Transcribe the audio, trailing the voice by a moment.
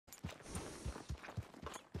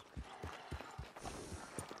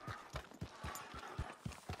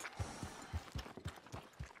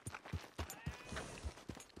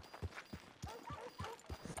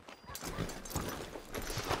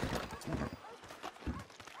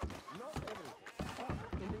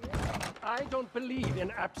I don't believe in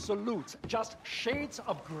absolutes, just shades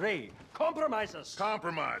of gray. Compromises.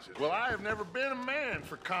 Compromises. Well, I have never been a man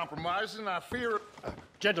for compromises, and I fear...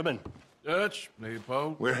 Gentlemen. Dutch,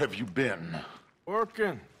 Leopold. Where have you been?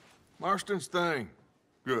 Working. Marston's thing.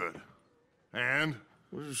 Good. And?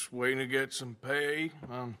 We're just waiting to get some pay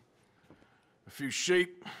on a few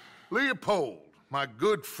sheep. Leopold, my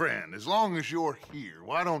good friend, as long as you're here,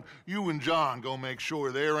 why don't you and John go make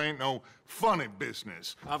sure there ain't no funny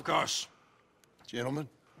business? Of course. Gentlemen?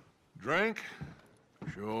 Drink?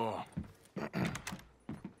 Sure.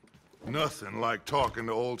 Nothing like talking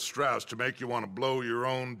to old Strauss to make you want to blow your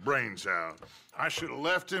own brains out. I should have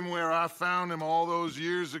left him where I found him all those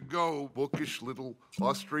years ago. Bookish little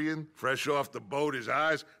Austrian, fresh off the boat, his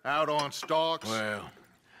eyes out on stalks. Well,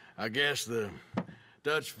 I guess the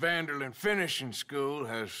Dutch Vanderlyn Finishing School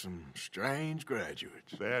has some strange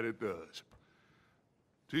graduates. That it does.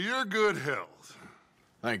 To your good health.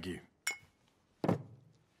 Thank you.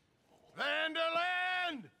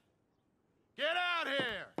 Vanderlyn! Get out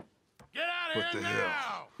here! Get out What here the now!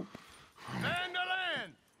 hell?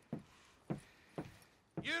 Vanderlyn!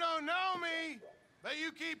 You don't know me, but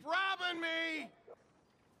you keep robbing me!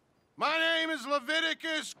 My name is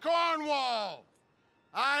Leviticus Cornwall.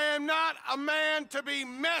 I am not a man to be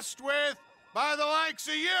messed with by the likes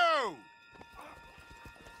of you!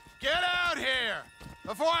 Get out here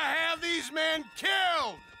before I have these men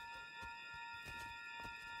killed!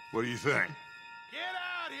 What do you think? Get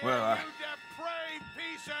out here, Well, you depraved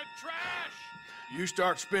piece of trash! You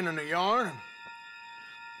start spinning the yarn, and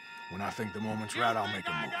when I think the moment's right, I'll make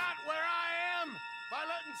a I move. got where I am by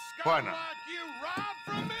letting Why scum not? like you rob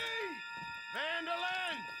from me?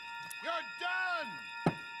 Vanderlyn, you're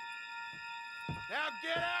done! Now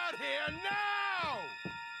get out here now!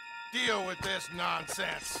 Deal with this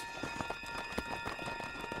nonsense.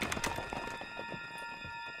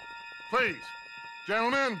 Please,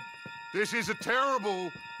 gentlemen, this is a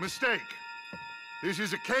terrible mistake. This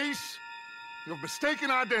is a case of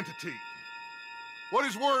mistaken identity. What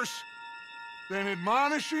is worse than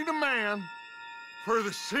admonishing a man for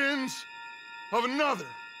the sins of another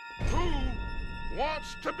who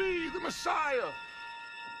wants to be the Messiah?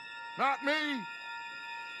 Not me,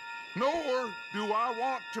 nor do I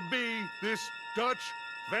want to be this Dutch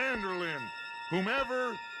Vanderlyn,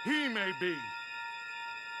 whomever he may be.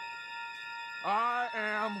 I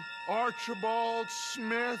am Archibald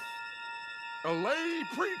Smith, a lay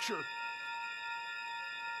preacher.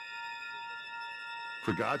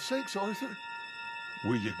 For God's sakes, Arthur,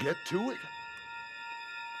 will you get to it?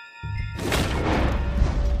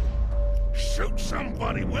 Shoot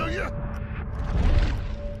somebody, will you?